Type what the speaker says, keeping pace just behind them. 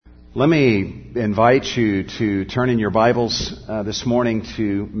Let me invite you to turn in your Bibles this morning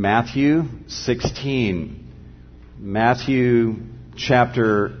to Matthew 16. Matthew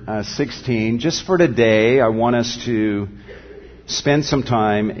chapter 16. Just for today, I want us to spend some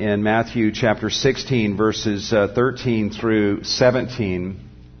time in Matthew chapter 16, verses 13 through 17.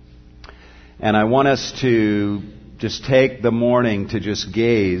 And I want us to just take the morning to just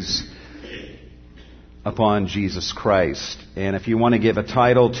gaze upon Jesus Christ. And if you want to give a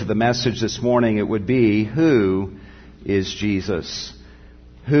title to the message this morning, it would be, Who is Jesus?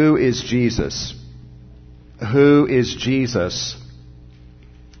 Who is Jesus? Who is Jesus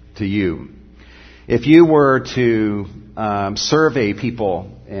to you? If you were to survey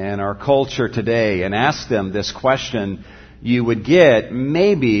people in our culture today and ask them this question, you would get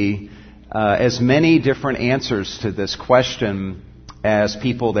maybe as many different answers to this question as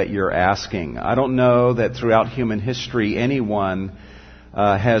people that you're asking. I don't know that throughout human history anyone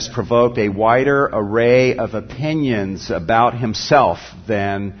has provoked a wider array of opinions about himself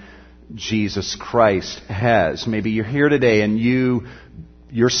than Jesus Christ has. Maybe you're here today and you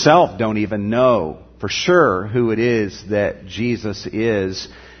yourself don't even know for sure who it is that Jesus is,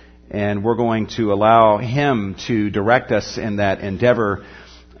 and we're going to allow Him to direct us in that endeavor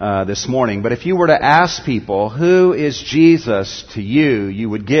this morning. But if you were to ask people, who is Jesus to you, you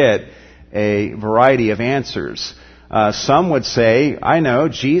would get a variety of answers. Some would say, I know,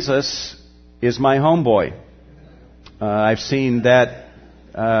 Jesus is my homeboy. I've seen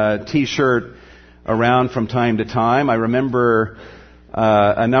that T-shirt around from time to time. I remember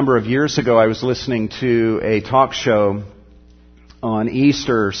a number of years ago I was listening to a talk show on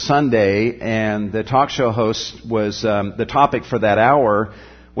Easter Sunday, and the talk show host was, the topic for that hour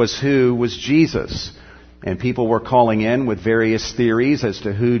was who was Jesus. And people were calling in with various theories as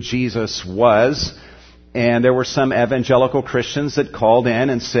to who Jesus was. And there were some evangelical Christians that called in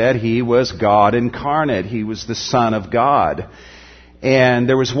and said he was God incarnate. He was the Son of God. And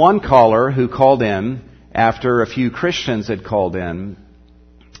there was one caller who called in after a few Christians had called in.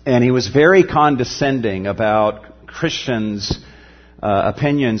 And he was very condescending about Christians'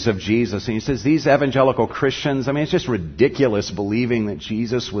 opinions of Jesus. And he says, these evangelical Christians, it's just ridiculous believing that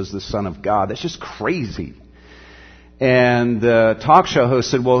Jesus was the Son of God. That's just crazy. And the talk show host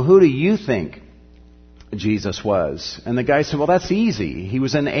said, well, who do you think Jesus was? And the guy said, well, that's easy. He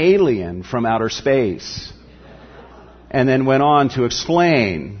was an alien from outer space. And then went on to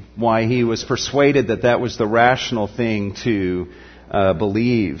explain why he was persuaded that that was the rational thing to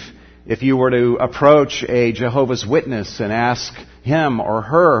believe. If you were to approach a Jehovah's Witness and ask him or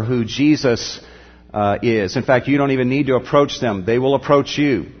her who Jesus is, in fact, you don't even need to approach them. They will approach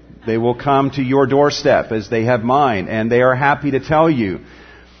you. They will come to your doorstep as they have mine, and they are happy to tell you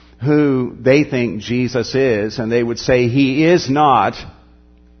who they think Jesus is, and they would say He is not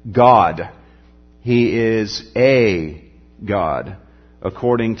God. He is a God,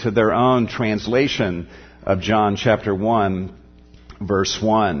 according to their own translation of John chapter 1, verse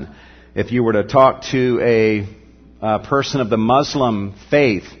 1. If you were to talk to a person of the Muslim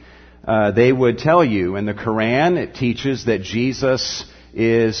faith, they would tell you in the Quran it teaches that Jesus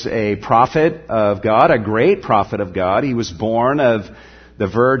is a prophet of God, a great prophet of God. He was born of the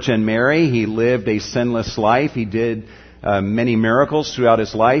Virgin Mary. He lived a sinless life. He did many miracles throughout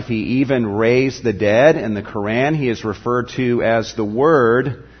his life. He even raised the dead. In the Quran, he is referred to as the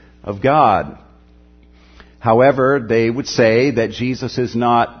Word of God. However, they would say that Jesus is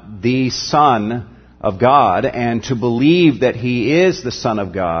not the Son of God, and to believe that He is the Son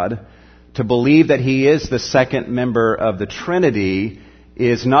of God, to believe that He is the second member of the Trinity,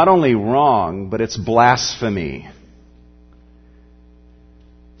 is not only wrong, but it's blasphemy.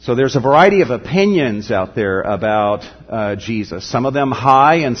 So there's a variety of opinions out there about Jesus. Some of them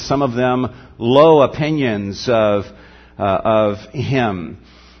high and some of them low opinions of Him.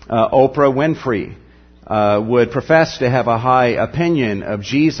 Oprah Winfrey would profess to have a high opinion of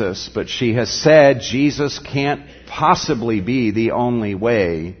Jesus, but she has said Jesus can't possibly be the only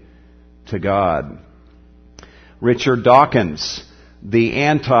way to God. Richard Dawkins, the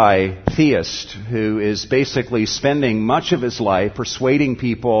anti-theist, who is basically spending much of his life persuading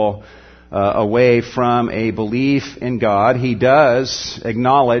people away from a belief in God, he does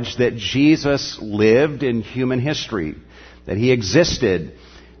acknowledge that Jesus lived in human history, that He existed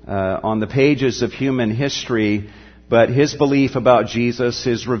on the pages of human history, but his belief about Jesus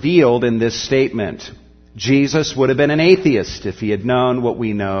is revealed in this statement. Jesus would have been an atheist if he had known what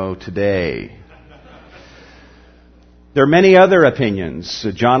we know today. There are many other opinions.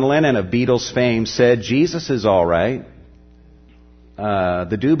 John Lennon of Beatles fame said Jesus is all right.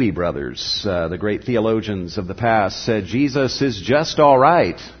 The Doobie Brothers, the great theologians of the past, said Jesus is just all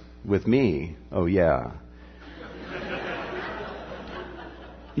right. with me. Oh, yeah.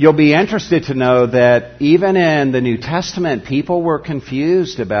 You'll be interested to know that even in the New Testament, people were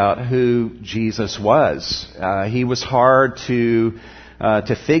confused about who Jesus was. He was hard to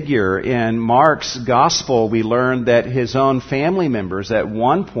figure. In Mark's gospel, we learned that his own family members at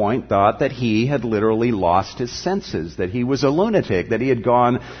one point thought that he had literally lost his senses, that he was a lunatic, that he had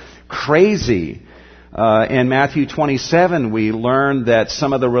gone crazy. In Matthew 27, we learned that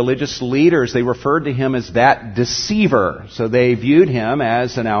some of the religious leaders, they referred to him as that deceiver. So they viewed him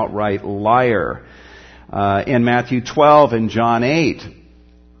as an outright liar. In Matthew 12 and John 8,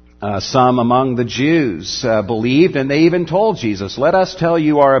 some among the Jews believed, and they even told Jesus, "Let us tell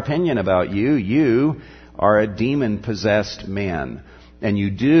you our opinion about you. You are a demon-possessed man, and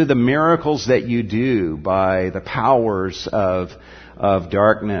you do the miracles that you do by the powers of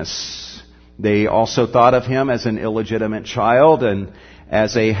darkness." They also thought of him as an illegitimate child and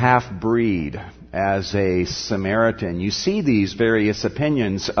as a half-breed, as a Samaritan. You see these various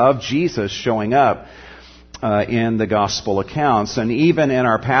opinions of Jesus showing up in the gospel accounts. And even in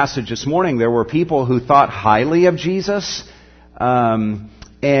our passage this morning, there were people who thought highly of Jesus, but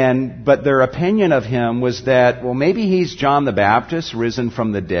their opinion of him was that, well, maybe he's John the Baptist risen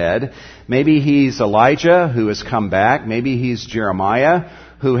from the dead. Maybe he's Elijah who has come back. Maybe he's Jeremiah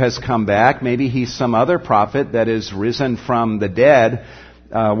who has come back. Maybe he's some other prophet that is risen from the dead.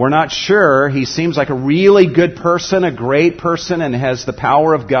 We're not sure. He seems like a really good person, a great person, and has the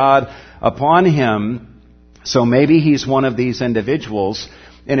power of God upon him. So maybe he's one of these individuals.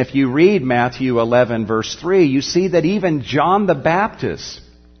 And if you read Matthew 11, verse 3, you see that even John the Baptist,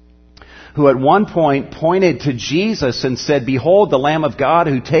 who at one point pointed to Jesus and said, "Behold, the Lamb of God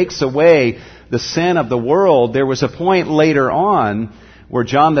who takes away the sin of the world," there was a point later on where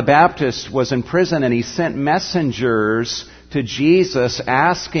John the Baptist was in prison and he sent messengers to Jesus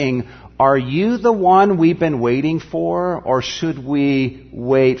asking, "Are you the one we've been waiting for, or should we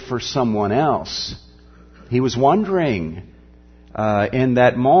wait for someone else?" He was wondering in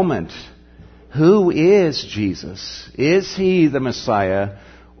that moment, who is Jesus? Is he the Messiah,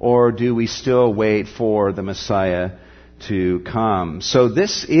 or do we still wait for the Messiah to come? So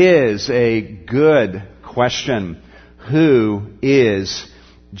this is a good question. Who is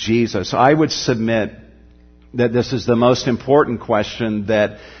Jesus? I would submit that this is the most important question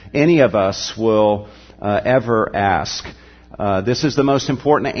that any of us will ever ask. This is the most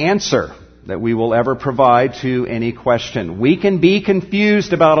important answer that we will ever provide to any question. We can be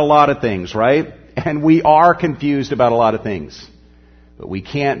confused about a lot of things, right? And we are confused about a lot of things. But we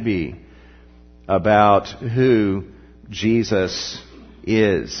can't be about who Jesus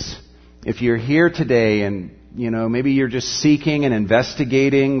is. If you're here today and maybe you're just seeking and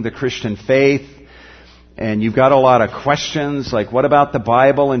investigating the Christian faith, and you've got a lot of questions like, what about the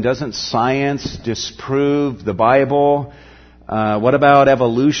Bible, and doesn't science disprove the Bible? What about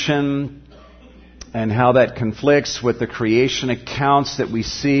evolution and how that conflicts with the creation accounts that we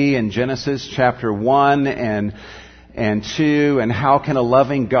see in Genesis chapter 1 and 2? And how can a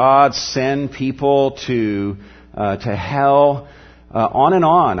loving God send people to hell? On and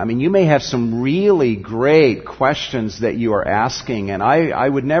on. I mean, you may have some really great questions that you are asking, and I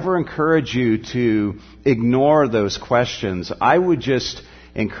would never encourage you to ignore those questions. I would just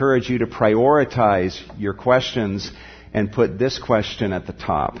encourage you to prioritize your questions and put this question at the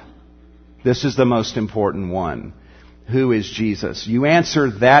top. This is the most important one. Who is Jesus? You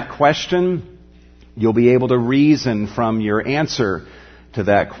answer that question, you'll be able to reason from your answer to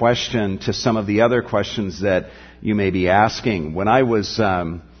that question to some of the other questions that you may be asking. When I was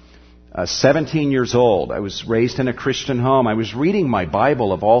 17 years old, I was raised in a Christian home. I was reading my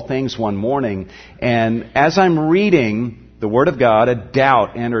Bible, of all things, one morning, and as I'm reading the Word of God, a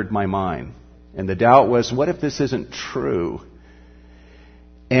doubt entered my mind. And the doubt was, what if this isn't true?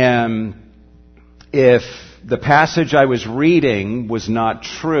 And if the passage I was reading was not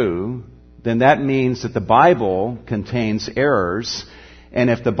true, then that means that the Bible contains errors. And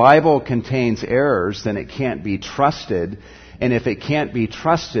if the Bible contains errors, then it can't be trusted. And if it can't be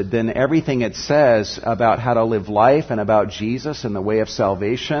trusted, then everything it says about how to live life and about Jesus and the way of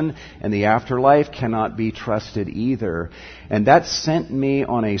salvation and the afterlife cannot be trusted either. And that sent me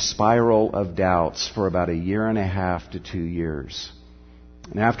on a spiral of doubts for about 1.5 to 2 years.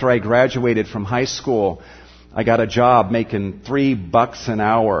 And after I graduated from high school, I got a job making $3 an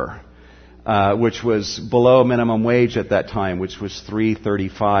hour. Which was below minimum wage at that time, which was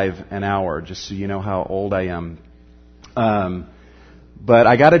 $3.35 an hour, just so you know how old I am. But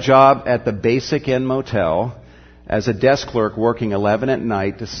I got a job at the Basic Inn Motel, as a desk clerk working 11 at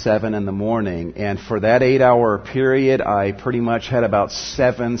night to 7 in the morning. And for that 8-hour period, I pretty much had about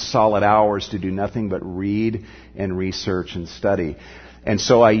 7 solid hours to do nothing but read and research and study. And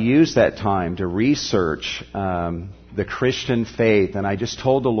so I used that time to research the Christian faith. And I just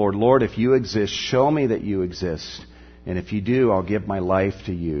told the Lord, Lord, if you exist, show me that you exist. And if you do, I'll give my life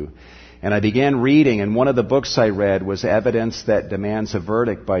to you. And I began reading, and one of the books I read was Evidence That Demands a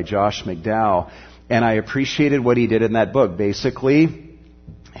Verdict by Josh McDowell. And I appreciated what he did in that book. Basically,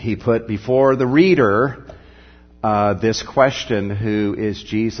 he put before the reader this question, who is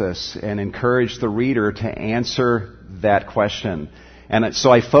Jesus? And encouraged the reader to answer that question. And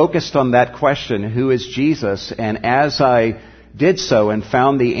so I focused on that question, who is Jesus? And as I did so and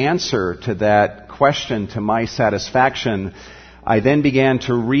found the answer to that question to my satisfaction, I then began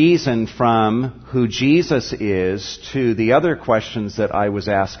to reason from who Jesus is to the other questions that I was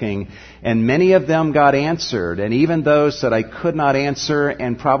asking, and many of them got answered. And even those that I could not answer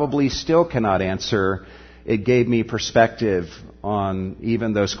and probably still cannot answer, it gave me perspective on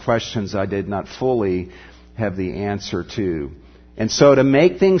even those questions I did not fully have the answer to. And so to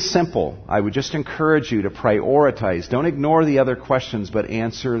make things simple, I would just encourage you to prioritize. Don't ignore the other questions, but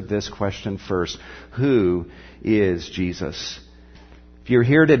answer this question first. Who is Jesus? If you're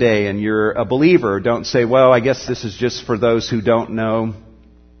here today and you're a believer, don't say, well, I guess this is just for those who don't know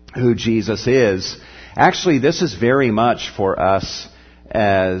who Jesus is. Actually, this is very much for us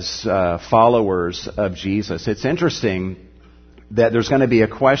as followers of Jesus. It's interesting that there's going to be a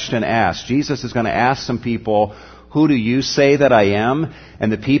question asked. Jesus is going to ask some people, who do you say that I am?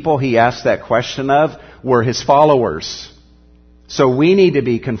 And the people he asked that question of were his followers. So we need to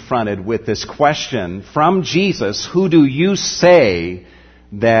be confronted with this question from Jesus, who do you say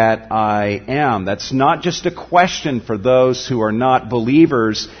that I am? That's not just a question for those who are not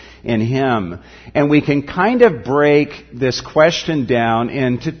believers in him. And we can kind of break this question down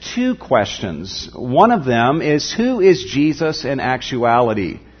into 2 questions. One of them is, who is Jesus in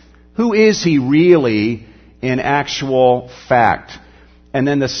actuality? Who is he really in actual fact? And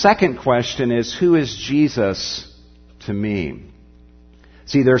then the second question is, who is Jesus to me?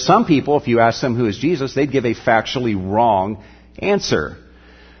 See, there are some people, if you ask them who is Jesus, they'd give a factually wrong answer.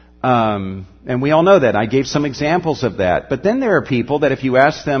 And we all know that. I gave some examples of that. But then there are people that if you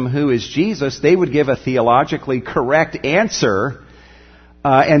ask them who is Jesus, they would give a theologically correct answer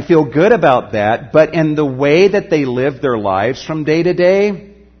and feel good about that. But in the way that they live their lives from day to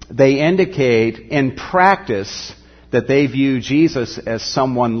day, they indicate in practice that they view Jesus as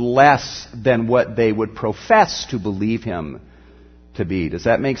someone less than what they would profess to believe him to be. Does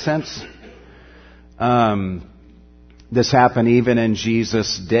that make sense? This happened even in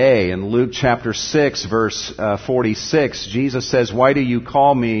Jesus' day. In Luke chapter 6, verse 46, Jesus says, why do you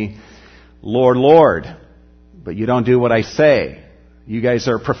call me Lord, Lord, but you don't do what I say? You guys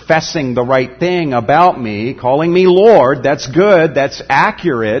are professing the right thing about me, calling me Lord. That's good. That's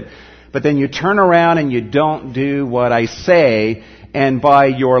accurate. But then you turn around and you don't do what I say. And by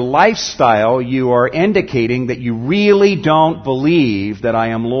your lifestyle, you are indicating that you really don't believe that I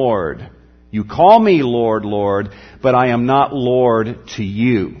am Lord. You call me Lord, Lord, but I am not Lord to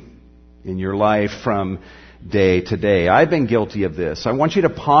you in your life from day to day. I've been guilty of this. I want you to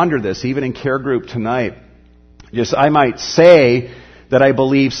ponder this, even in care group tonight. I might say that I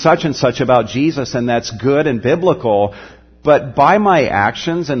believe such and such about Jesus, and that's good and biblical, but by my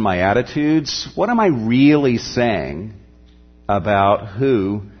actions and my attitudes, what am I really saying about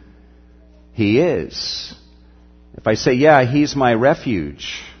who he is? If I say, yeah, he's my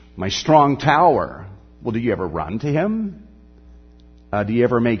refuge, my strong tower, well, do you ever run to him? Do you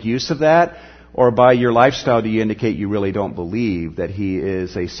ever make use of that? Or by your lifestyle, do you indicate you really don't believe that he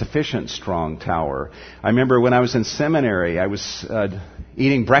is a sufficient strong tower? I remember when I was in seminary, I was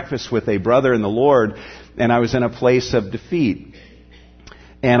eating breakfast with a brother in the Lord, and I was in a place of defeat.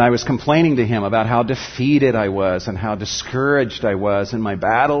 And I was complaining to him about how defeated I was and how discouraged I was in my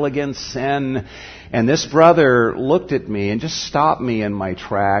battle against sin. And this brother looked at me and just stopped me in my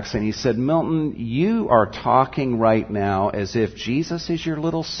tracks, and he said, Milton, you are talking right now as if Jesus is your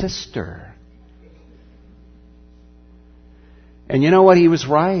little sister. And you know what? He was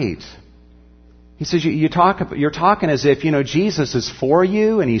right. He says, you're talking as if, Jesus is for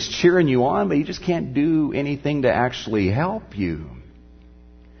you and he's cheering you on, but he just can't do anything to actually help you.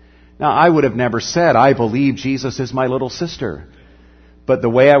 Now, I would have never said, I believe Jesus is my little sister. But the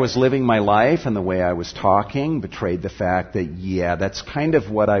way I was living my life and the way I was talking betrayed the fact that, yeah, that's kind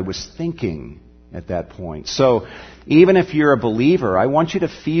of what I was thinking at that point. So even if you're a believer, I want you to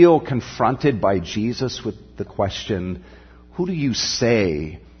feel confronted by Jesus with the question, who do you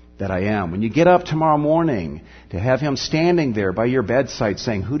say that I am? When you get up tomorrow morning, to have Him standing there by your bedside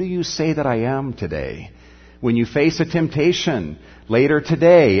saying, who do you say that I am today? When you face a temptation later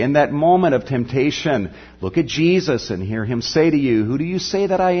today, in that moment of temptation, look at Jesus and hear Him say to you, who do you say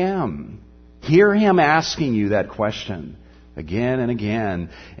that I am? Hear Him asking you that question again and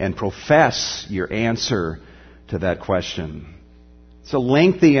again, and profess your answer to that question. It's a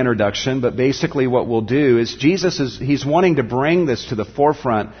lengthy introduction, but basically what we'll do is He's wanting to bring this to the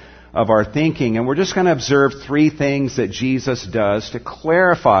forefront of our thinking, and we're just going to observe three things that Jesus does to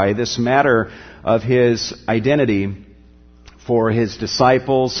clarify this matter of His identity for His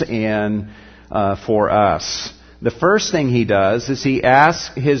disciples and for us. The first thing He does is He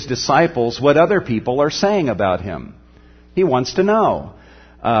asks His disciples what other people are saying about Him. He wants to know.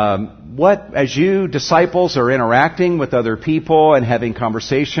 As you disciples are interacting with other people and having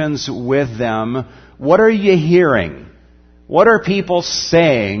conversations with them, what are you hearing? What are people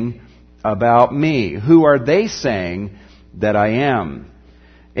saying about me? Who are they saying that I am?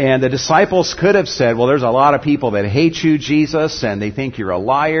 And the disciples could have said, well, there's a lot of people that hate you, Jesus, and they think you're a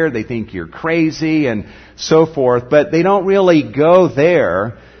liar, they think you're crazy, and so forth. But they don't really go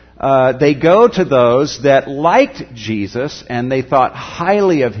there. They go to those that liked Jesus, and they thought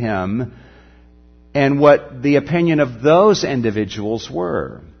highly of Him, and what the opinion of those individuals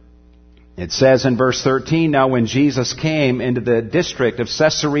were. It says in verse 13, now when Jesus came into the district of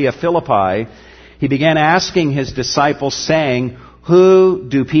Caesarea Philippi, He began asking His disciples, saying, who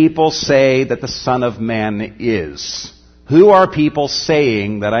do people say that the Son of Man is? Who are people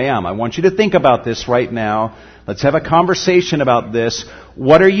saying that I am? I want you to think about this right now. Let's have a conversation about this.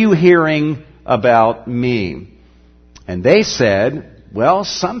 What are you hearing about me? And they said, well,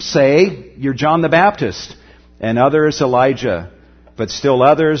 some say you're John the Baptist, and others Elijah, but still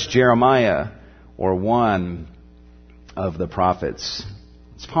others Jeremiah, or one of the prophets.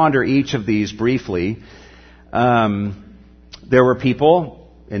 Let's ponder each of these briefly. There were people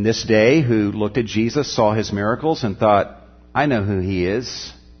in this day who looked at Jesus, saw His miracles, and thought, I know who He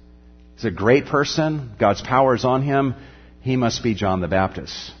is. He's a great person. God's power is on Him. He must be John the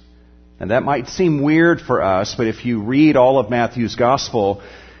Baptist. And that might seem weird for us, but if you read all of Matthew's Gospel,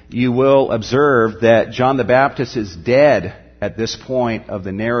 you will observe that John the Baptist is dead at this point of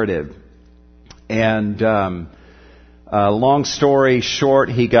the narrative. And long story short,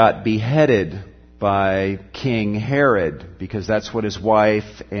 he got beheaded by King Herod, because that's what his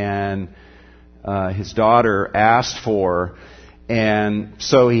wife and his daughter asked for. And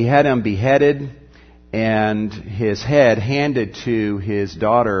so he had him beheaded and his head handed to his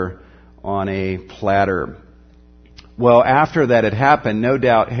daughter on a platter. Well, after that had happened, no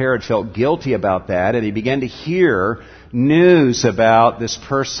doubt Herod felt guilty about that, and he began to hear news about this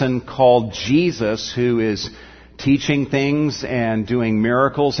person called Jesus, who is teaching things and doing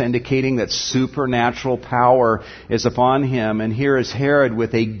miracles, indicating that supernatural power is upon him. And here is Herod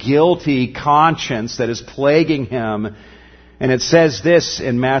with a guilty conscience that is plaguing him. And it says this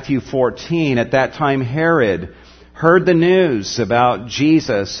in Matthew 14, at that time Herod heard the news about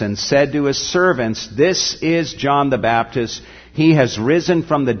Jesus and said to his servants, this is John the Baptist. He has risen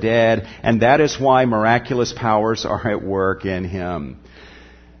from the dead, and that is why miraculous powers are at work in him.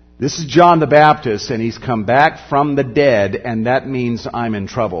 This is John the Baptist, and he's come back from the dead, and that means I'm in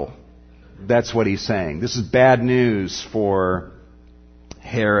trouble. That's what he's saying. This is bad news for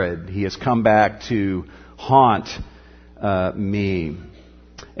Herod. He has come back to haunt me.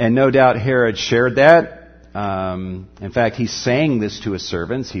 And no doubt Herod shared that. In fact, he's saying this to his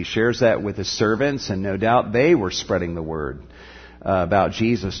servants. He shares that with his servants, and no doubt they were spreading the word about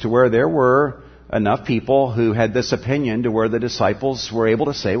Jesus, to where there were enough people who had this opinion to where the disciples were able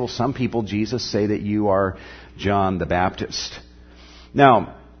to say, well, some people, Jesus, say that you are John the Baptist.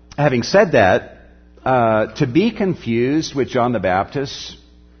 Now, having said that, to be confused with John the Baptist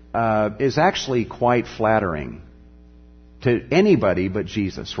is actually quite flattering to anybody but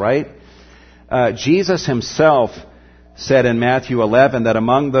Jesus, right? Jesus himself said in Matthew 11 that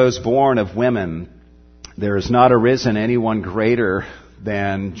among those born of women, there has not arisen anyone greater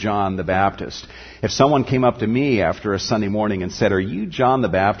than John the Baptist. If someone came up to me after a Sunday morning and said, are you John the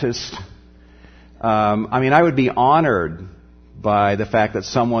Baptist? I would be honored by the fact that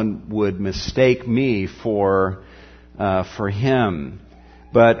someone would mistake me for him.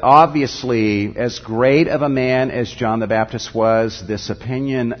 But obviously, as great of a man as John the Baptist was, this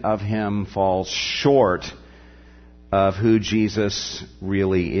opinion of him falls short of who Jesus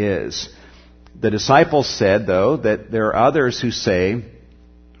really is. The disciples said, though, that there are others who say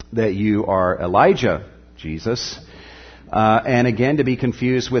that you are Elijah, Jesus. And again, to be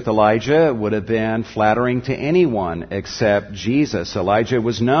confused with Elijah would have been flattering to anyone except Jesus. Elijah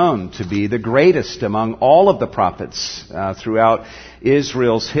was known to be the greatest among all of the prophets throughout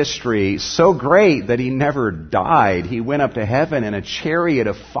Israel's history. So great that he never died. He went up to heaven in a chariot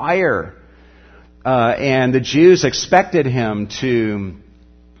of fire. And the Jews expected him to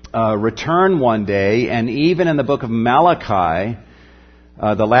return one day. And even in the book of Malachi,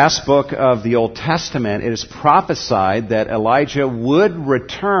 the last book of the Old Testament, it is prophesied that Elijah would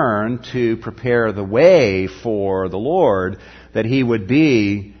return to prepare the way for the Lord, that he would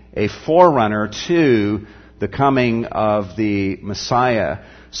be a forerunner to the coming of the Messiah.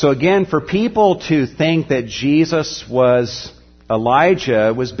 So again, for people to think that Jesus was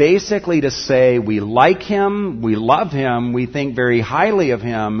Elijah was basically to say, we like him, we love him, we think very highly of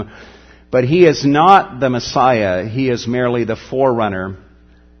him, but he is not the Messiah. He is merely the forerunner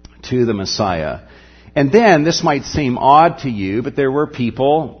to the Messiah. And then, this might seem odd to you, but there were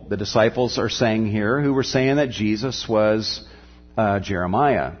people, the disciples are saying here, who were saying that Jesus was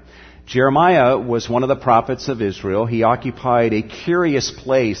Jeremiah. Jeremiah was one of the prophets of Israel. He occupied a curious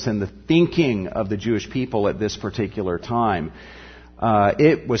place in the thinking of the Jewish people at this particular time.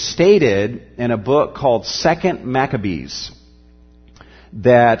 It was stated in a book called 2nd Maccabees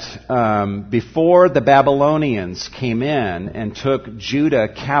that before the Babylonians came in and took Judah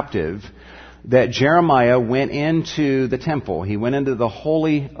captive, that Jeremiah went into the temple. He went into the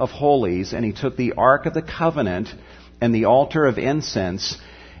Holy of Holies, and he took the Ark of the Covenant and the altar of incense,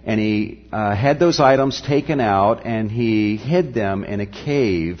 and he had those items taken out, and he hid them in a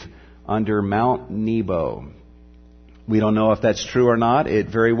cave under Mount Nebo. We don't know if that's true or not. It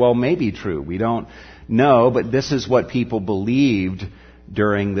very well may be true. We don't know, but this is what people believed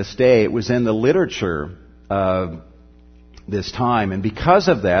during this day. It was in the literature of this time. And because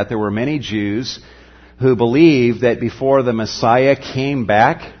of that, there were many Jews who believed that before the Messiah came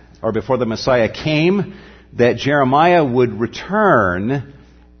back, or before the Messiah came, that Jeremiah would return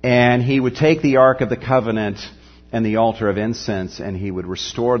and he would take the Ark of the Covenant and the altar of incense, and he would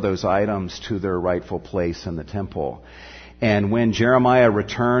restore those items to their rightful place in the temple. And when Jeremiah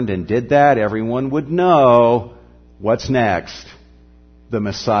returned and did that, everyone would know what's next. The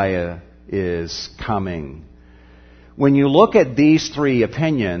Messiah is coming. When you look at these three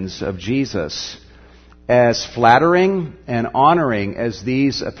opinions of Jesus, as flattering and honoring as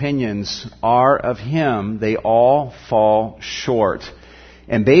these opinions are of him, they all fall short.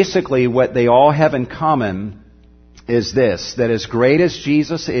 And basically what they all have in common is this, that as great as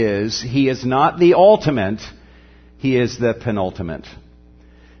Jesus is, he is not the ultimate, he is the penultimate.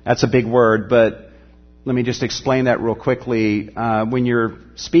 That's a big word, but let me just explain that real quickly. When you're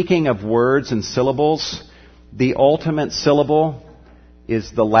speaking of words and syllables, the ultimate syllable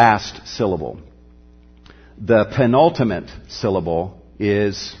is the last syllable. The penultimate syllable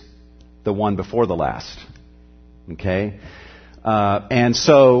is the one before the last. Okay? And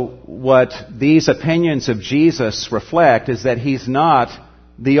so what these opinions of Jesus reflect is that he's not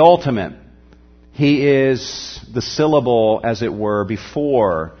the ultimate. He is the syllable, as it were,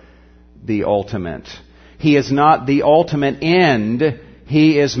 before the ultimate. He is not the ultimate end.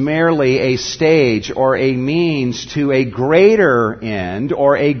 He is merely a stage or a means to a greater end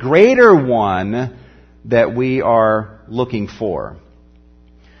or a greater one that we are looking for.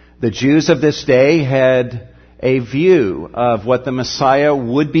 The Jews of this day had a view of what the Messiah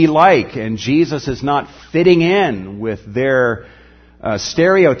would be like, and Jesus is not fitting in with their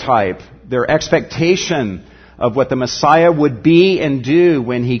stereotype, their expectation of what the Messiah would be and do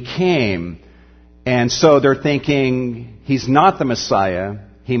when he came. And so they're thinking, he's not the Messiah,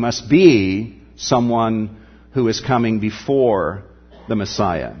 he must be someone who is coming before the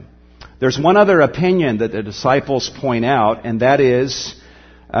Messiah. There's one other opinion that the disciples point out, and that is,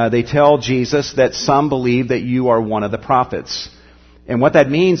 they tell Jesus that some believe that you are one of the prophets. And what that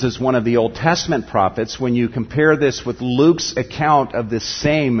means is one of the Old Testament prophets. When you compare this with Luke's account of this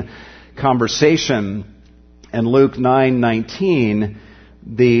same conversation in Luke 9:19,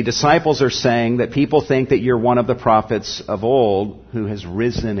 the disciples are saying that people think that you're one of the prophets of old who has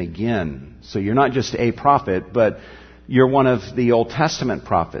risen again. So you're not just a prophet, but you're one of the Old Testament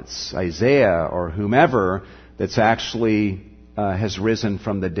prophets, Isaiah or whomever, that's actually has risen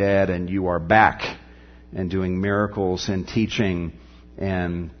from the dead, and you are back and doing miracles and teaching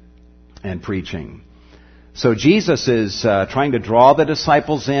and preaching. So Jesus is trying to draw the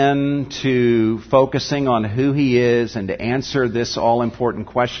disciples in to focusing on who he is and to answer this all-important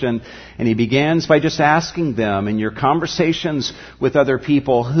question. And he begins by just asking them, in your conversations with other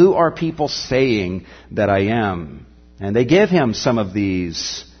people, who are people saying that I am? And they give him some of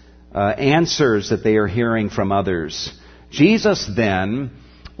these answers that they are hearing from others. Jesus then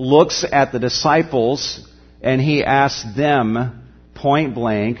looks at the disciples and he asks them point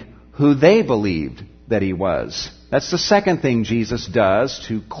blank who they believed that he was. That's the second thing Jesus does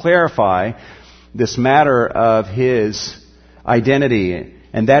to clarify this matter of his identity.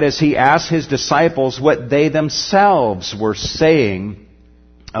 And that is, he asks his disciples what they themselves were saying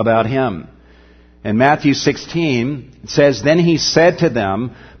about him. In Matthew 16, it says, "Then he said to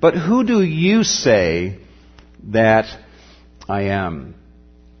them, 'But who do you say that I am?'"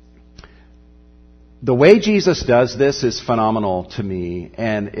 The way Jesus does this is phenomenal to me.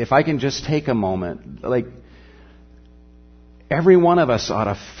 And if I can just take a moment, every one of us ought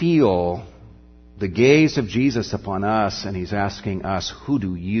to feel the gaze of Jesus upon us, and he's asking us, "Who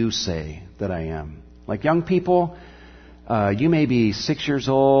do you say that I am?" Like young people, you may be 6 years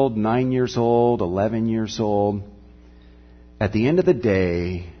old, 9 years old, 11 years old. At the end of the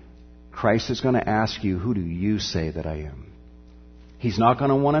day, Christ is going to ask you, "Who do you say that I am?" He's not going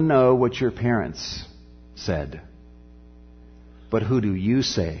to want to know what your parents said. But who do you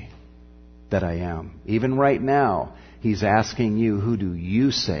say that I am? Even right now, he's asking you, "Who do you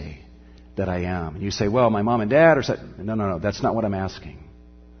say that I am?" And you say, "Well, my mom and dad are..." No, that's not what I'm asking.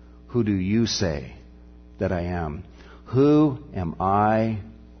 Who do you say that I am? Who am I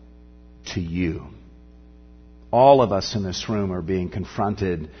to you? All of us in this room are being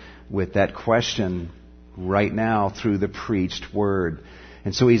confronted with that question right now through the preached word.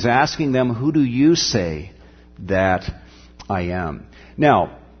 And so he's asking them, "Who do you say that I am?"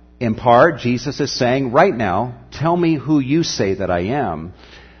 Now, in part, Jesus is saying, right now, "Tell me who you say that I am."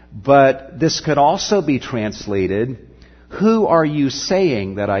 But this could also be translated, "Who are you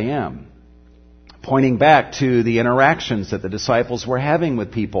saying that I am?" Pointing back to the interactions that the disciples were having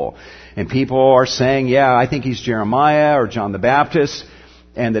with people. And people are saying, "Yeah, I think he's Jeremiah or John the Baptist."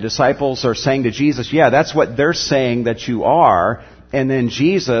 And the disciples are saying to Jesus, "Yeah, that's what they're saying that you are." And then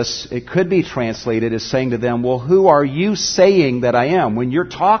Jesus, it could be translated as saying to them, "Well, who are you saying that I am?" When you're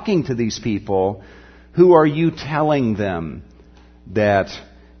talking to these people, who are you telling them that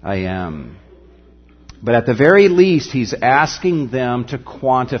I am? But at the very least, he's asking them to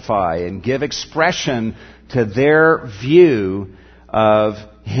quantify and give expression to their view of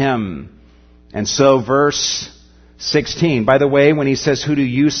him. And so verse 16, by the way, when he says, "Who do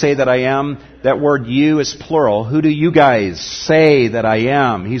you say that I am?" that word "you" is plural. Who do you guys say that I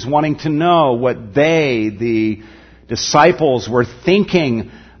am? He's wanting to know what they, the disciples, were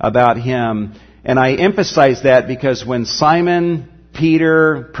thinking about him. And I emphasize that because when Simon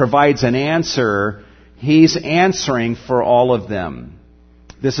Peter provides an answer, he's answering for all of them.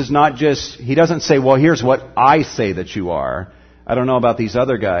 This is not just, he doesn't say, "Well, here's what I say that you are. I don't know about these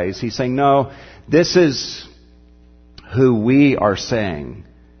other guys." He's saying, "No, this is who we are saying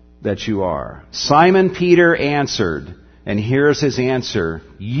that you are." Simon Peter answered, and here's his answer: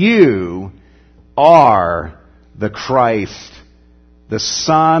 "You are the Christ, the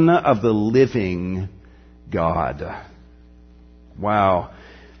Son of the living God." Wow.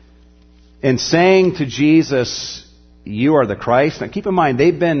 In saying to Jesus, "You are the Christ," now keep in mind,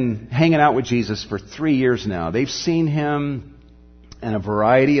 they've been hanging out with Jesus for 3 years now. They've seen him in a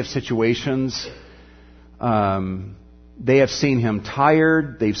variety of situations. They have seen him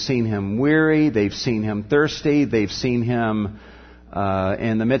tired. They've seen him weary. They've seen him thirsty. They've seen him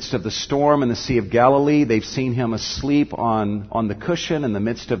in the midst of the storm in the Sea of Galilee. They've seen him asleep on the cushion in the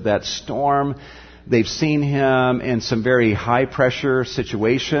midst of that storm. They've seen him in some very high-pressure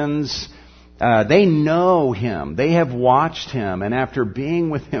situations. They know him. They have watched him. And after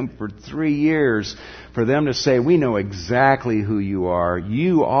being with him for 3 years, for them to say, "We know exactly who you are.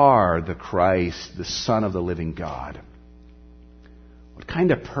 You are the Christ, the Son of the living God." What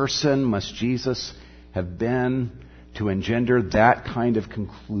kind of person must Jesus have been to engender that kind of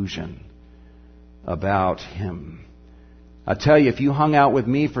conclusion about him? I tell you, if you hung out with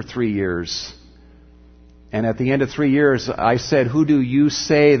me for 3 years, and at the end of 3 years I said, "Who do you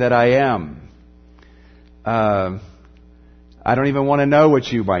say that I am?" I don't even want to know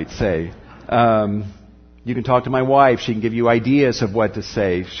what you might say. You can talk to my wife. She can give you ideas of what to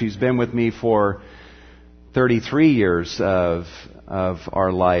say. She's been with me for 33 years of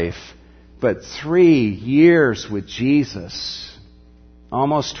our life. But 3 years with Jesus,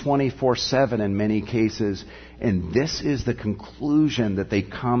 almost 24/7 in many cases. And this is the conclusion that they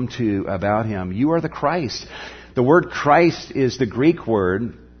come to about him. You are the Christ. The word Christ is the Greek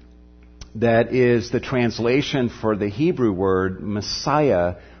word that is the translation for the Hebrew word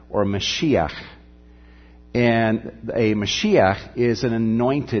Messiah or Mashiach. And a Mashiach is an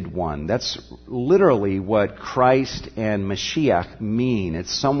anointed one. That's literally what Christ and Mashiach mean.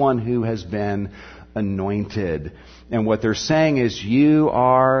 It's someone who has been anointed. And what they're saying is, you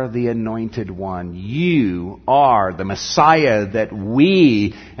are the anointed one. You are the Messiah that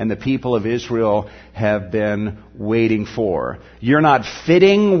we and the people of Israel have been waiting for. You're not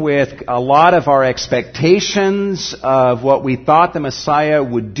fitting with a lot of our expectations of what we thought the Messiah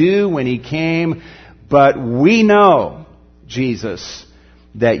would do when He came, but we know, Jesus,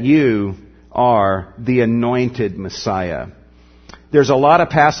 that you are the anointed Messiah. There's a lot of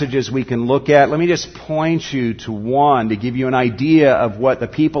passages we can look at. Let me just point you to one to give you an idea of what the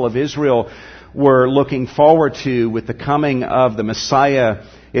people of Israel were looking forward to with the coming of the Messiah.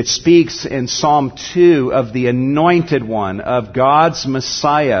 It speaks in Psalm 2 of the anointed one, of God's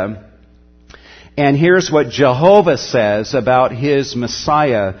Messiah. And here's what Jehovah says about His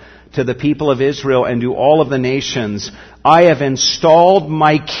Messiah to the people of Israel and to all of the nations. I have installed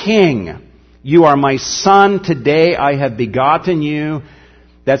my king. You are my son. Today I have begotten you.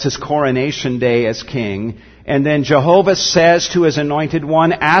 That's His coronation day as king. And then Jehovah says to His anointed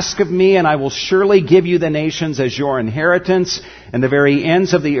one, ask of me and I will surely give you the nations as your inheritance and the very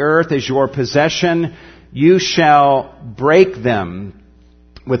ends of the earth as your possession. You shall break them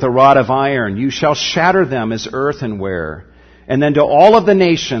with a rod of iron. You shall shatter them as earthenware. And then to all of the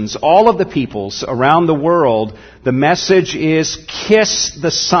nations, all of the peoples around the world, the message is kiss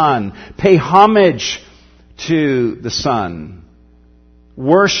the Son. Pay homage to the Son.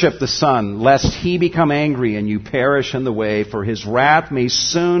 Worship the Son, lest He become angry and you perish in the way, for His wrath may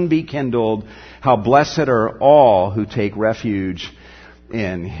soon be kindled. How blessed are all who take refuge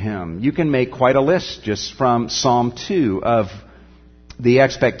in Him. You can make quite a list just from Psalm 2 of the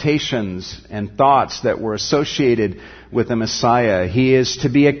expectations and thoughts that were associated with the Messiah. He is to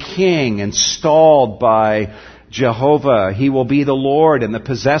be a king installed by Jehovah. He will be the Lord and the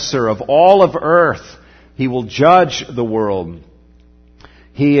possessor of all of earth. He will judge the world.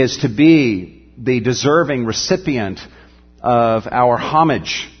 He is to be the deserving recipient of our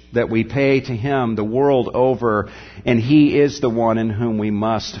homage that we pay to Him the world over. And He is the one in whom we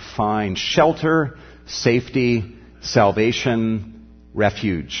must find shelter, safety, salvation,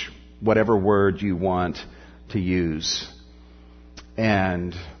 refuge, whatever word you want to use.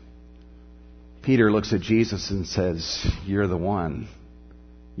 And Peter looks at Jesus and says, you're the one.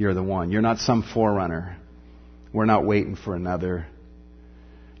 You're the one. You're not some forerunner. We're not waiting for another.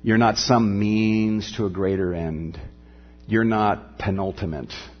 You're not some means to a greater end. You're not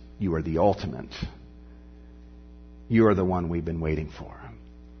penultimate. You are the ultimate. You are the one we've been waiting for.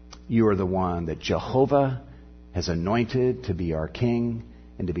 You are the one that Jehovah has anointed to be our king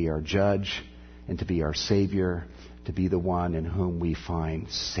and to be our judge and to be our Savior, to be the one in whom we find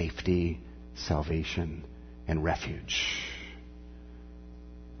safety, salvation, and refuge.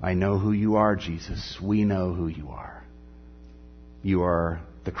 I know who you are, Jesus. We know who you are. You are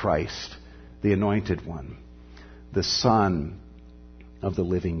the Christ, the anointed one, the Son of the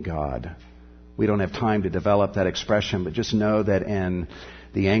living God. We don't have time to develop that expression, but just know that in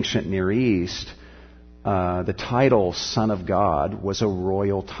the ancient Near East, the title Son of God was a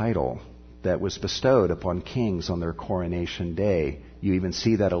royal title that was bestowed upon kings on their coronation day. You even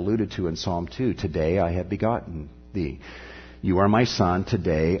see that alluded to in Psalm 2. Today I have begotten thee. You are my son.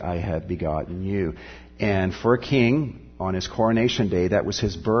 Today I have begotten you. And for a king, on his coronation day, that was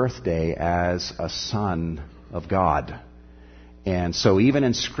his birthday as a son of God. And so even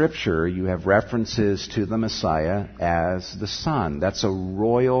in Scripture, you have references to the Messiah as the Son. That's a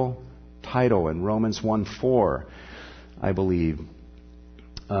royal title. In Romans 1:4, I believe,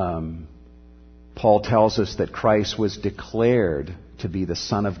 Paul tells us that Christ was declared to be the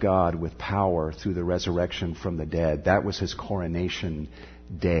Son of God with power through the resurrection from the dead. That was his coronation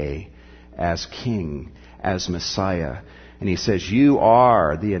day as King, as Messiah. And he says, you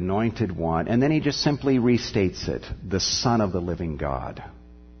are the anointed one. And then he just simply restates it, the Son of the living God.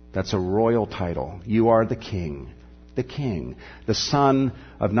 That's a royal title. You are the King, the Son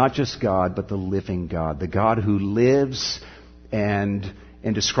of not just God, but the living God, the God who lives. And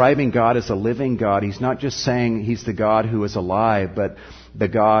in describing God as a living God, he's not just saying he's the God who is alive, but the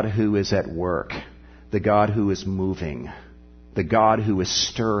God who is at work, the God who is moving, the God who is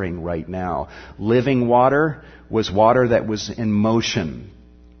stirring right now. Living water was water that was in motion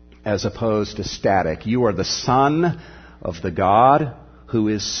as opposed to static. You are the Son of the God who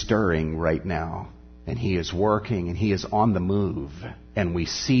is stirring right now. And He is working and He is on the move. And we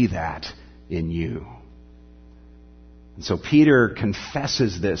see that in you. And so Peter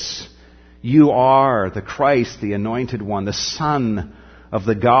confesses this. You are the Christ, the anointed one, the Son of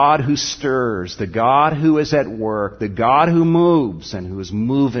the God who stirs, the God who is at work, the God who moves and who is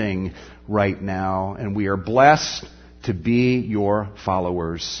moving right now. And we are blessed to be your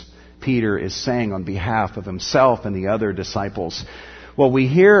followers, Peter is saying on behalf of himself and the other disciples. Well, we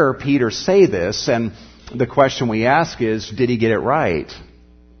hear Peter say this, and the question we ask is, did he get it right?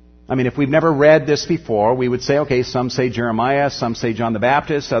 I mean, if we've never read this before, we would say, okay, some say Jeremiah, some say John the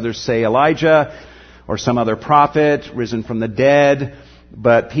Baptist, others say Elijah, or some other prophet risen from the dead.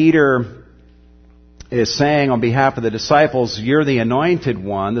 But Peter is saying on behalf of the disciples, you're the anointed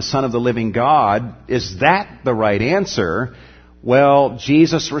one, the Son of the living God. Is that the right answer? Well,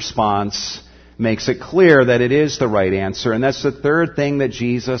 Jesus' response makes it clear that it is the right answer. And that's the third thing that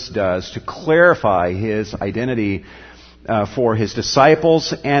Jesus does to clarify his identity for his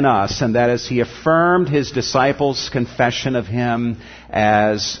disciples and us. And that is, he affirmed his disciples' confession of him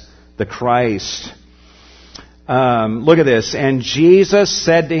as the Christ. Look at this. And Jesus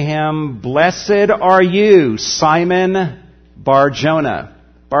said to him, "Blessed are you, Simon Bar-Jonah."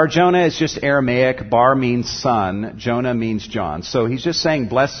 Bar-Jonah is just Aramaic. Bar means son. Jonah means John. So he's just saying,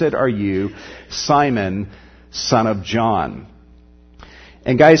 "Blessed are you, Simon, son of John."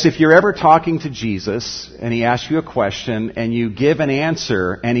 And guys, if you're ever talking to Jesus and he asks you a question and you give an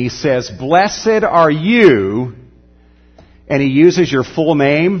answer and he says, "Blessed are you," and he uses your full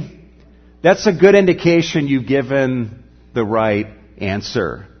name, that's a good indication you've given the right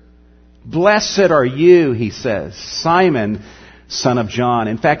answer. "Blessed are you," he says, "Simon, son of John."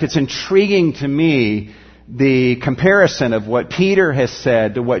 In fact, it's intriguing to me the comparison of what Peter has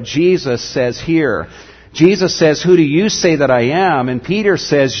said to what Jesus says here. Jesus says, "Who do you say that I am?" And Peter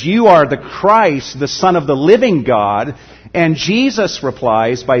says, "You are the Christ, the Son of the living God." And Jesus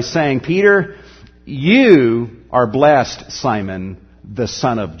replies by saying, "Peter, you are blessed, Simon, the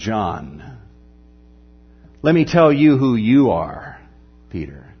son of John. Let me tell you who you are,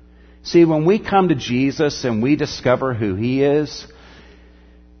 Peter." See, when we come to Jesus and we discover who he is,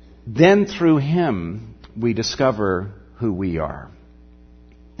 then through him we discover who we are.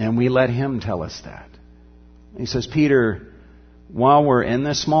 And we let him tell us that. He says, "Peter, while we're in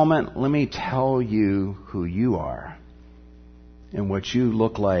this moment, let me tell you who you are and what you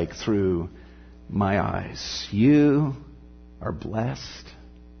look like through my eyes. You are blessed.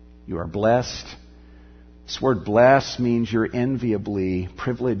 You are blessed." This word "blessed" means you're enviably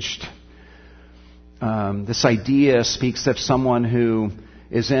privileged. This idea speaks of someone who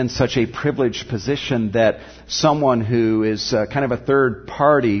is in such a privileged position that someone who is kind of a third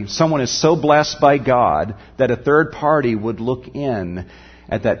party, someone is so blessed by God that a third party would look in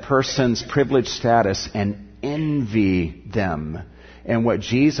at that person's privileged status and envy them. And what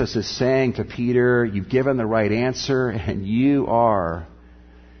Jesus is saying to Peter, you've given the right answer and you are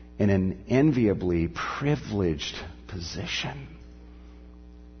in an enviably privileged position.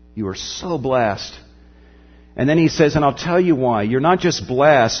 You are so blessed. And then he says, and I'll tell you why. You're not just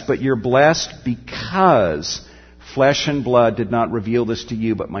blessed, but you're blessed because flesh and blood did not reveal this to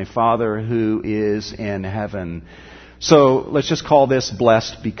you, but my Father who is in heaven. So let's just call this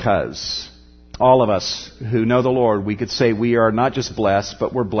blessed because. All of us who know the Lord, we could say we are not just blessed,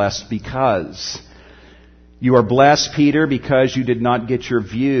 but we're blessed because. You are blessed, Peter, because you did not get your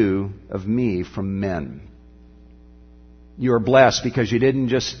view of me from men. You are blessed because you didn't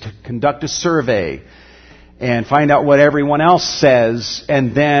just conduct a survey and find out what everyone else says,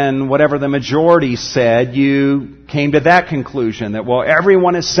 and then whatever the majority said, you came to that conclusion that, well,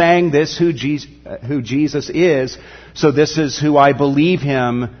 everyone is saying this who Jesus is, so this is who I believe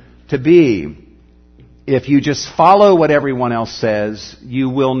him to be. If you just follow what everyone else says,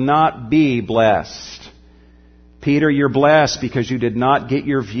 you will not be blessed. Peter, you're blessed because you did not get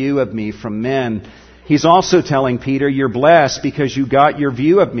your view of me from men. He's also telling Peter, you're blessed because you got your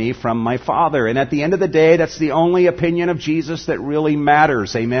view of me from my Father. And at the end of the day, that's the only opinion of Jesus that really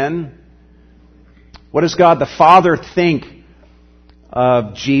matters. Amen? What does God the Father think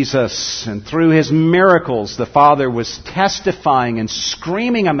of Jesus? And through his miracles, the Father was testifying and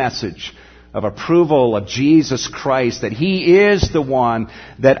screaming a message of approval of Jesus Christ, that he is the one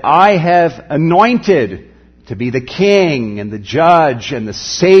that I have anointed to be the King and the Judge and the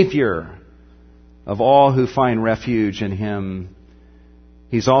Savior of all who find refuge in him.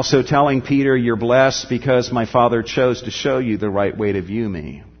 He's also telling Peter, you're blessed because my Father chose to show you the right way to view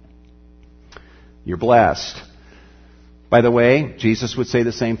me. You're blessed. By the way, Jesus would say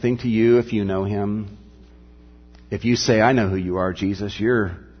the same thing to you if you know him. If you say, I know who you are, Jesus,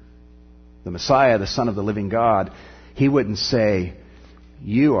 you're the Messiah, the Son of the living God, he wouldn't say,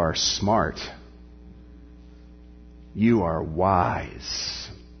 you are smart. You are wise.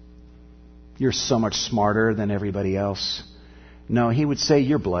 You're so much smarter than everybody else. No, he would say,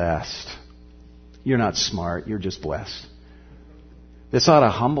 you're blessed. You're not smart, you're just blessed. This ought to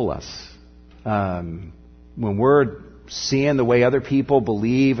humble us. When we're seeing the way other people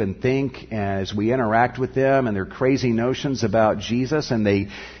believe and think as we interact with them and their crazy notions about Jesus and they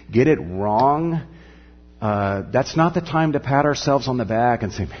get it wrong, that's not the time to pat ourselves on the back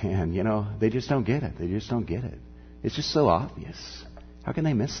and say, man, they just don't get it. They just don't get it. It's just so obvious. How can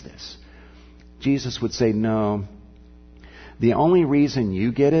they miss this? Jesus would say, no. The only reason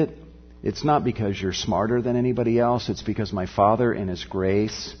you get it, it's not because you're smarter than anybody else. It's because my Father in His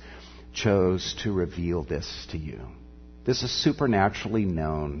grace chose to reveal this to you. This is supernaturally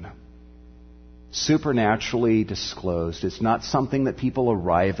known, supernaturally disclosed. It's not something that people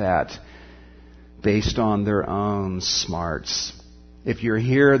arrive at based on their own smarts. If you're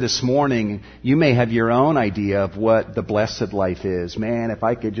here this morning, you may have your own idea of what the blessed life is. Man, if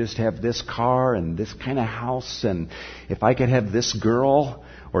I could just have this car and this kind of house, and if I could have this girl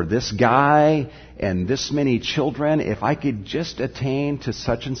or this guy and this many children, if I could just attain to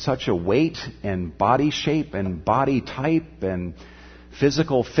such and such a weight and body shape and body type and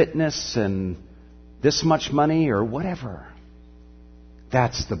physical fitness and this much money or whatever,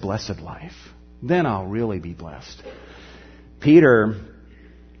 that's the blessed life. Then I'll really be blessed. Jesus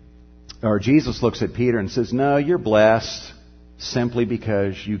looks at Peter and says, no, you're blessed simply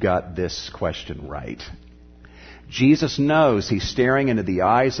because you got this question right. Jesus knows he's staring into the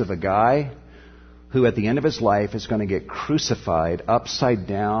eyes of a guy who at the end of his life is going to get crucified upside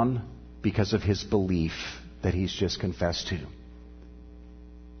down because of his belief that he's just confessed to.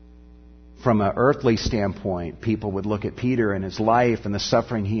 From an earthly standpoint, people would look at Peter and his life and the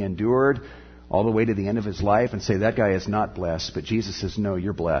suffering he endured all the way to the end of his life and say, that guy is not blessed. But Jesus says, no,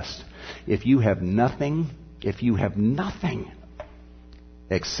 you're blessed. If you have nothing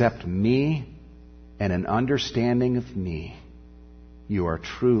except me and an understanding of me, you are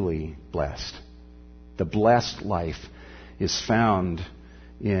truly blessed. The blessed life is found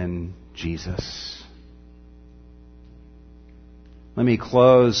in Jesus. Let me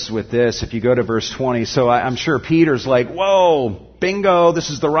close with this. If you go to verse 20, so I'm sure Peter's like, whoa, bingo, this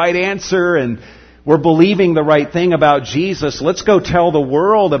is the right answer, and we're believing the right thing about Jesus. Let's go tell the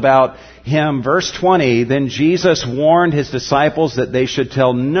world about Him. Verse 20, then Jesus warned His disciples that they should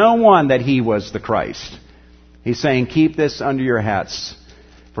tell no one that He was the Christ. He's saying, keep this under your hats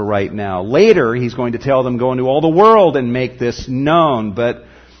for right now. Later, He's going to tell them, go into all the world and make this known. But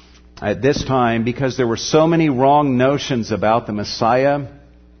at this time, because there were so many wrong notions about the Messiah,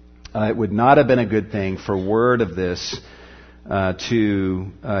 it would not have been a good thing for word of this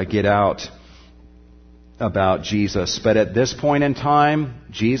to get out about Jesus. But at this point in time,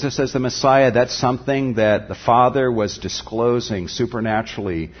 Jesus as the Messiah, that's something that the Father was disclosing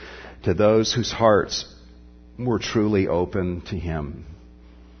supernaturally to those whose hearts were truly open to Him.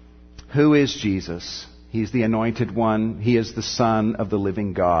 Who is Jesus? He's the Anointed One. He is the Son of the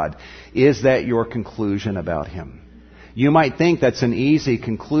living God. Is that your conclusion about Him? You might think that's an easy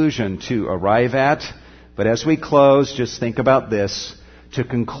conclusion to arrive at, but as we close, just think about this. To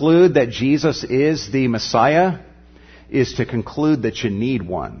conclude that Jesus is the Messiah is to conclude that you need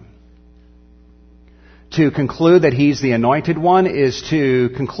one. To conclude that He's the Anointed One is to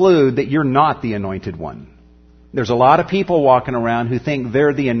conclude that you're not the Anointed One. There's a lot of people walking around who think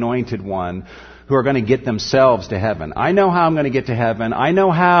they're the Anointed One, who are going to get themselves to heaven. I know how I'm going to get to heaven. I know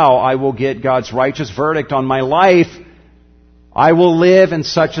how I will get God's righteous verdict on my life. I will live in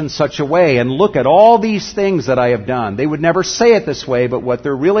such and such a way. And look at all these things that I have done. They would never say it this way, but what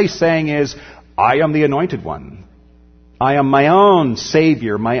they're really saying is, I am the Anointed One. I am my own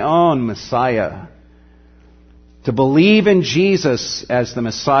Savior, my own Messiah. To believe in Jesus as the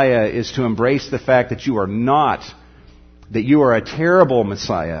Messiah is to embrace the fact that you are not, that you are a terrible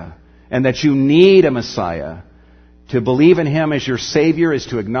Messiah, and that you need a Messiah. To believe in Him as your Savior is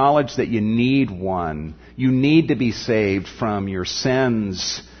to acknowledge that you need one. You need to be saved from your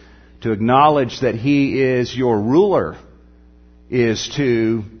sins. To acknowledge that He is your ruler is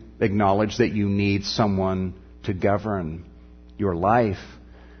to acknowledge that you need someone to govern your life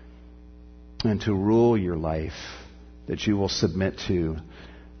and to rule your life that you will submit to.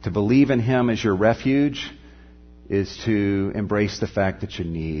 To believe in Him as your refuge is to embrace the fact that you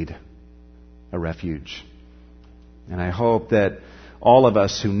need a refuge. And I hope that all of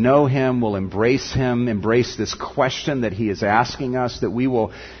us who know Him will embrace Him, embrace this question that He is asking us, that we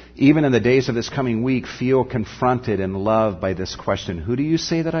will, even in the days of this coming week, feel confronted and loved by this question. Who do you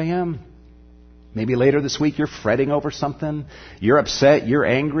say that I am? Maybe later this week you're fretting over something. You're upset. You're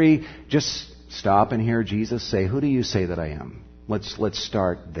angry. Just stop and hear Jesus say, who do you say that I am? Let's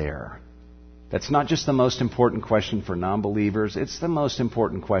start there. That's not just the most important question for non-believers. It's the most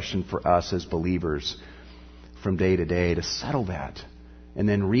important question for us as believers from day to day, to settle that and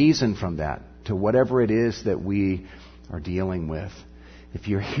then reason from that to whatever it is that we are dealing with. If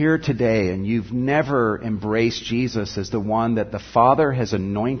you're here today and you've never embraced Jesus as the one that the Father has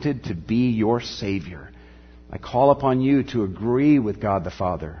anointed to be your Savior, I call upon you to agree with God the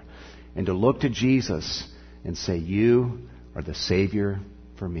Father and to look to Jesus and say, you are the Savior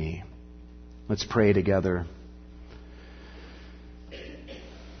for me. Let's pray together.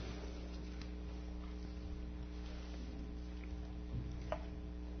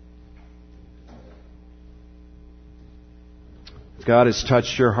 If God has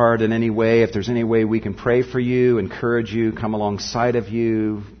touched your heart in any way, if there's any way we can pray for you, encourage you, come alongside of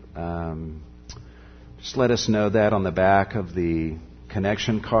you, just let us know that on the back of the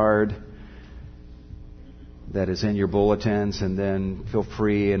connection card that is in your bulletins, and then feel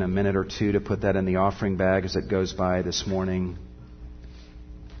free in a minute or two to put that in the offering bag as it goes by this morning.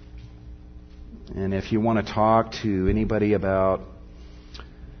 And if you want to talk to anybody about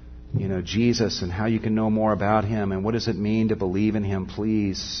Jesus and how you can know more about Him and what does it mean to believe in Him,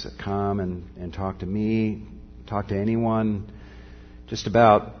 please come and talk to me, talk to anyone, just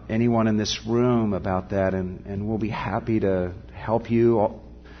about anyone in this room about that, and we'll be happy to help you.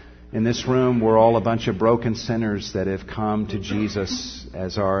 In this room, we're all a bunch of broken sinners that have come to Jesus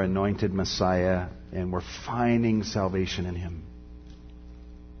as our anointed Messiah, and we're finding salvation in Him.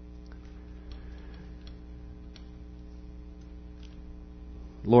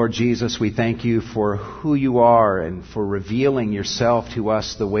 Lord Jesus, we thank you for who you are and for revealing yourself to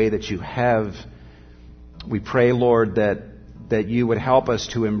us the way that you have. We pray, Lord, that you would help us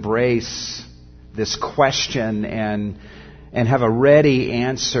to embrace this question and have a ready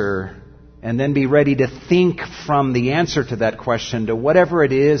answer, and then be ready to think from the answer to that question to whatever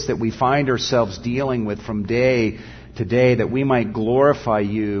it is that we find ourselves dealing with from day to day, that we might glorify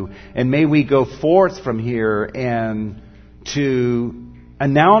you. And may we go forth from here and to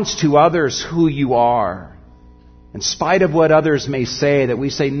announce to others who you are. In spite of what others may say, that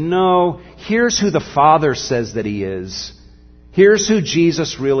we say, no, here's who the Father says that He is. Here's who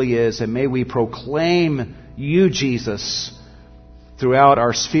Jesus really is. And may we proclaim you, Jesus, throughout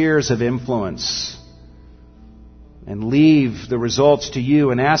our spheres of influence, and leave the results to you,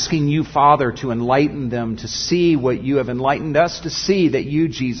 and asking you, Father, to enlighten them to see what you have enlightened us to see, that you,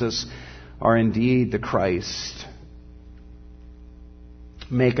 Jesus, are indeed the Christ.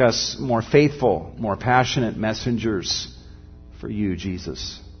 Make us more faithful, more passionate messengers for you,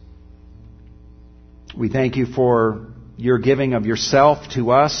 Jesus. We thank you for your giving of yourself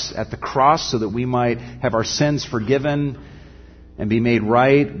to us at the cross so that we might have our sins forgiven and be made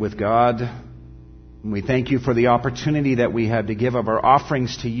right with God. And we thank you for the opportunity that we have to give of our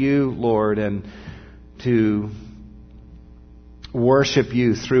offerings to you, Lord, and to worship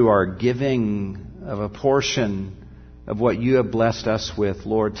you through our giving of a portion of what you have blessed us with.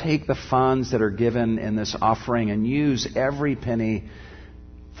 Lord, take the funds that are given in this offering and use every penny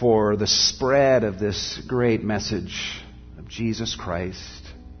for the spread of this great message of Jesus Christ,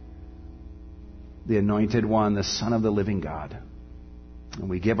 the Anointed One, the Son of the living God. And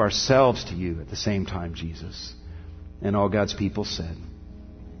we give ourselves to you at the same time, Jesus. And all God's people said,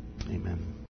 amen.